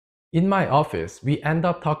In my office, we end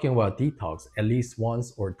up talking about detox at least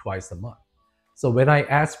once or twice a month. So when I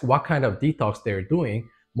ask what kind of detox they're doing,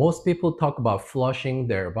 most people talk about flushing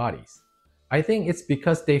their bodies. I think it's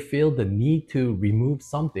because they feel the need to remove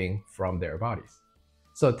something from their bodies.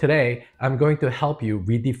 So today, I'm going to help you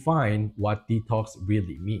redefine what detox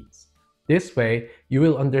really means. This way, you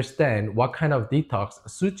will understand what kind of detox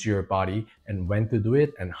suits your body and when to do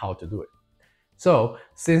it and how to do it. So,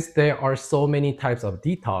 since there are so many types of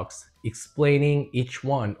detox, explaining each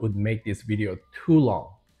one would make this video too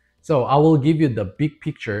long. So I will give you the big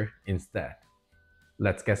picture instead.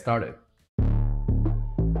 Let's get started.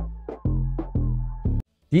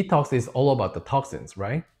 Detox is all about the toxins,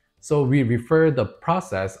 right? So we refer the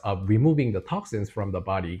process of removing the toxins from the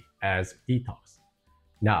body as detox.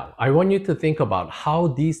 Now, I want you to think about how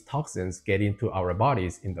these toxins get into our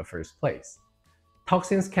bodies in the first place.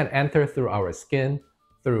 Toxins can enter through our skin,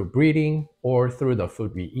 through breathing, or through the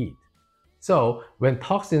food we eat. So, when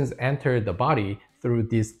toxins enter the body through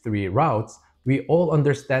these three routes, we all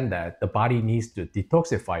understand that the body needs to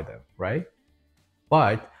detoxify them, right?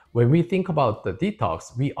 But when we think about the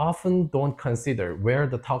detox, we often don't consider where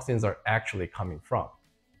the toxins are actually coming from.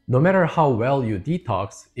 No matter how well you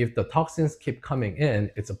detox, if the toxins keep coming in,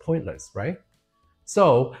 it's pointless, right?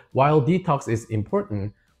 So, while detox is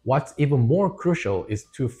important, what's even more crucial is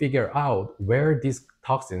to figure out where these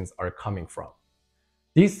toxins are coming from.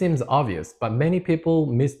 This seems obvious, but many people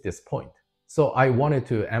miss this point, so I wanted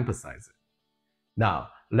to emphasize it. Now,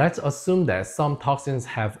 let's assume that some toxins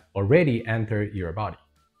have already entered your body.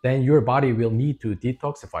 Then your body will need to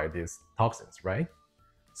detoxify these toxins, right?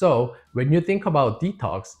 So, when you think about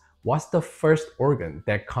detox, what's the first organ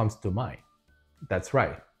that comes to mind? That's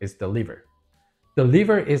right, it's the liver. The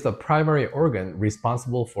liver is the primary organ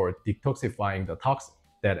responsible for detoxifying the toxin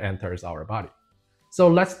that enters our body. So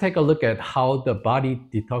let's take a look at how the body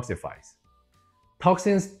detoxifies.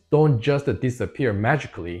 Toxins don't just disappear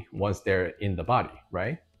magically once they're in the body,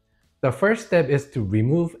 right? The first step is to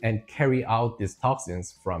remove and carry out these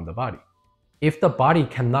toxins from the body. If the body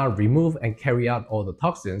cannot remove and carry out all the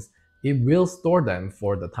toxins, it will store them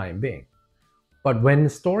for the time being. But when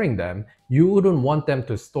storing them, you wouldn't want them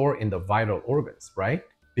to store in the vital organs, right?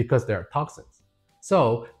 Because they are toxins.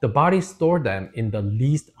 So the body stores them in the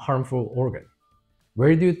least harmful organ.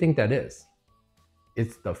 Where do you think that is?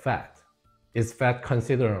 It's the fat. Is fat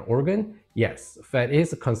considered an organ? Yes, fat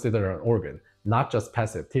is considered an organ, not just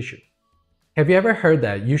passive tissue. Have you ever heard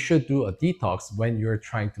that you should do a detox when you're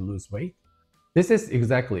trying to lose weight? This is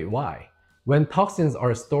exactly why. When toxins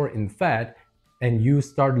are stored in fat and you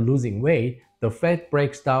start losing weight, the fat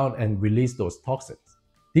breaks down and releases those toxins.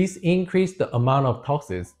 These increase the amount of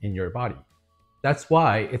toxins in your body. That's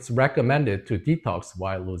why it's recommended to detox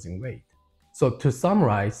while losing weight. So to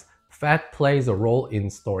summarize, fat plays a role in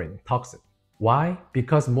storing toxin. Why?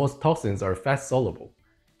 Because most toxins are fat soluble.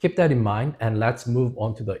 Keep that in mind and let's move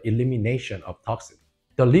on to the elimination of toxin.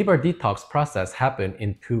 The liver detox process happens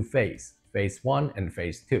in two phases, phase 1 and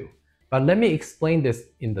phase 2. But let me explain this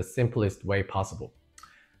in the simplest way possible.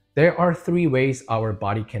 There are three ways our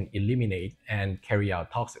body can eliminate and carry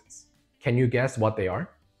out toxins. Can you guess what they are?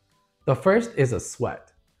 The first is a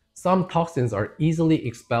sweat. Some toxins are easily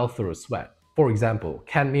expelled through sweat. For example,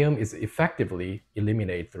 cadmium is effectively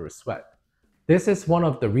eliminated through sweat. This is one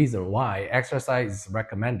of the reasons why exercise is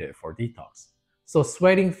recommended for detox. So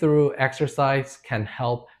sweating through exercise can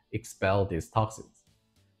help expel these toxins.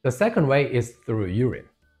 The second way is through urine.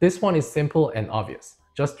 This one is simple and obvious.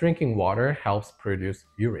 Just drinking water helps produce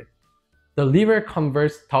urine. The liver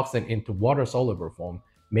converts toxin into water-soluble form,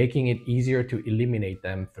 making it easier to eliminate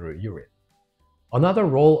them through urine. Another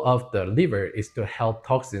role of the liver is to help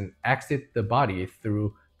toxin exit the body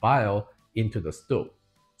through bile into the stool.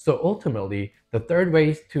 So ultimately, the third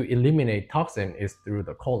way to eliminate toxin is through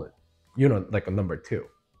the colon. Like a number 2.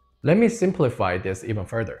 Let me simplify this even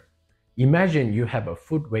further. Imagine you have a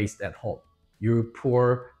food waste at home. You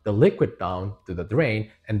pour the liquid down to the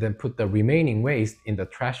drain and then put the remaining waste in the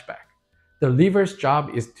trash bag. The liver's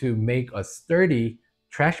job is to make a sturdy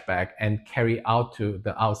trash bag and carry out to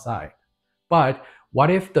the outside. But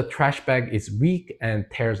what if the trash bag is weak and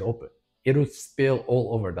tears open? It would spill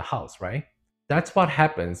all over the house, right? That's what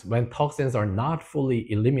happens when toxins are not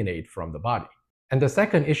fully eliminated from the body. And the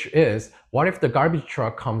second issue is, what if the garbage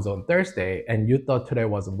truck comes on Thursday and you thought today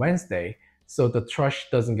was Wednesday, so the trash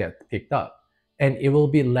doesn't get picked up, and it will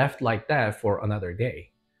be left like that for another day?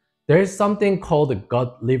 There is something called the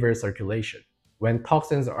gut-liver circulation. When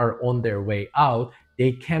toxins are on their way out,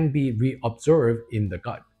 they can be reabsorbed in the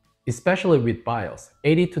gut. Especially with biles,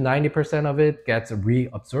 80 to 90% of it gets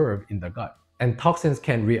reabsorbed in the gut, and toxins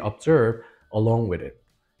can reabsorb along with it.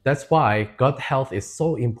 That's why gut health is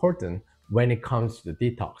so important when it comes to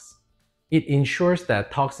the detox. It ensures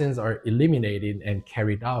that toxins are eliminated and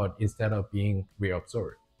carried out instead of being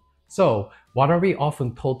reabsorbed. So, what are we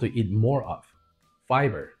often told to eat more of?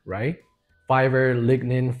 Fiber, right? Fiber,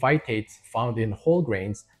 lignin, phytates found in whole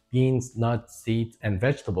grains, beans, nuts, seeds, and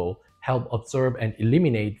vegetables help absorb and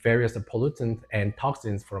eliminate various pollutants and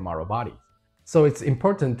toxins from our bodies. So it's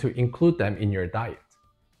important to include them in your diet.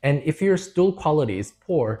 And if your stool quality is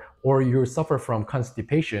poor or you suffer from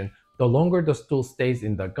constipation, the longer the stool stays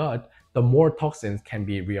in the gut, the more toxins can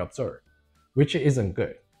be reabsorbed, which isn't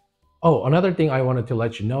good. Oh, another thing I wanted to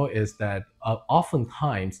let you know is that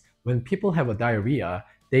oftentimes when people have a diarrhea,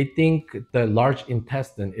 they think the large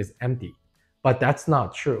intestine is empty, but that's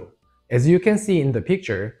not true. As you can see in the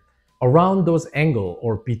picture, around those angle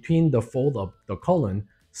or between the fold of the colon,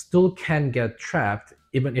 stool can get trapped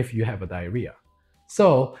even if you have a diarrhea.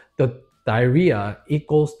 So the diarrhea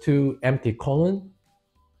equals to empty colon?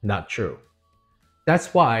 Not true.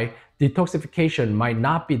 That's why detoxification might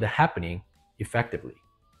not be happening effectively.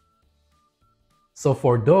 So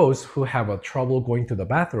for those who have a trouble going to the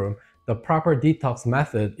bathroom, the proper detox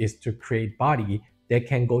method is to create body that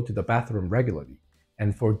can go to the bathroom regularly.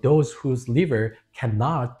 And for those whose liver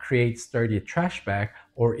cannot create sturdy trash bag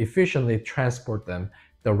or efficiently transport them,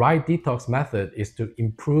 the right detox method is to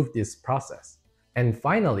improve this process. And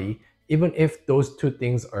finally, even if those two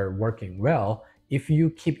things are working well, if you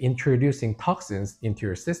keep introducing toxins into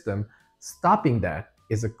your system, stopping that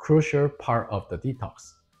is a crucial part of the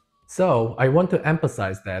detox. So I want to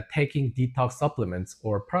emphasize that taking detox supplements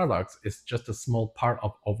or products is just a small part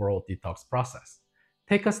of overall detox process.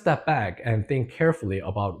 Take a step back and think carefully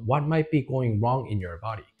about what might be going wrong in your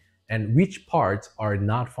body and which parts are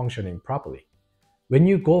not functioning properly. When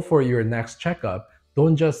you go for your next checkup,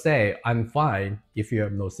 don't just say, "I'm fine," if you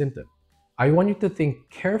have no symptom. I want you to think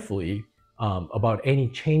carefully about any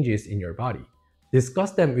changes in your body.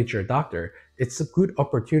 Discuss them with your doctor. It's a good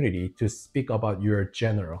opportunity to speak about your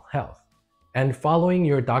general health. And following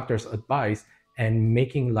your doctor's advice and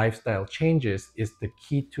making lifestyle changes is the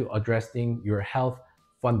key to addressing your health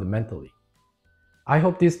fundamentally. I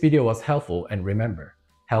hope this video was helpful, and remember,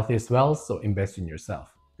 health is wealth, so invest in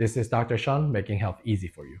yourself. This is Dr. Sean, making health easy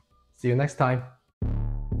for you. See you next time.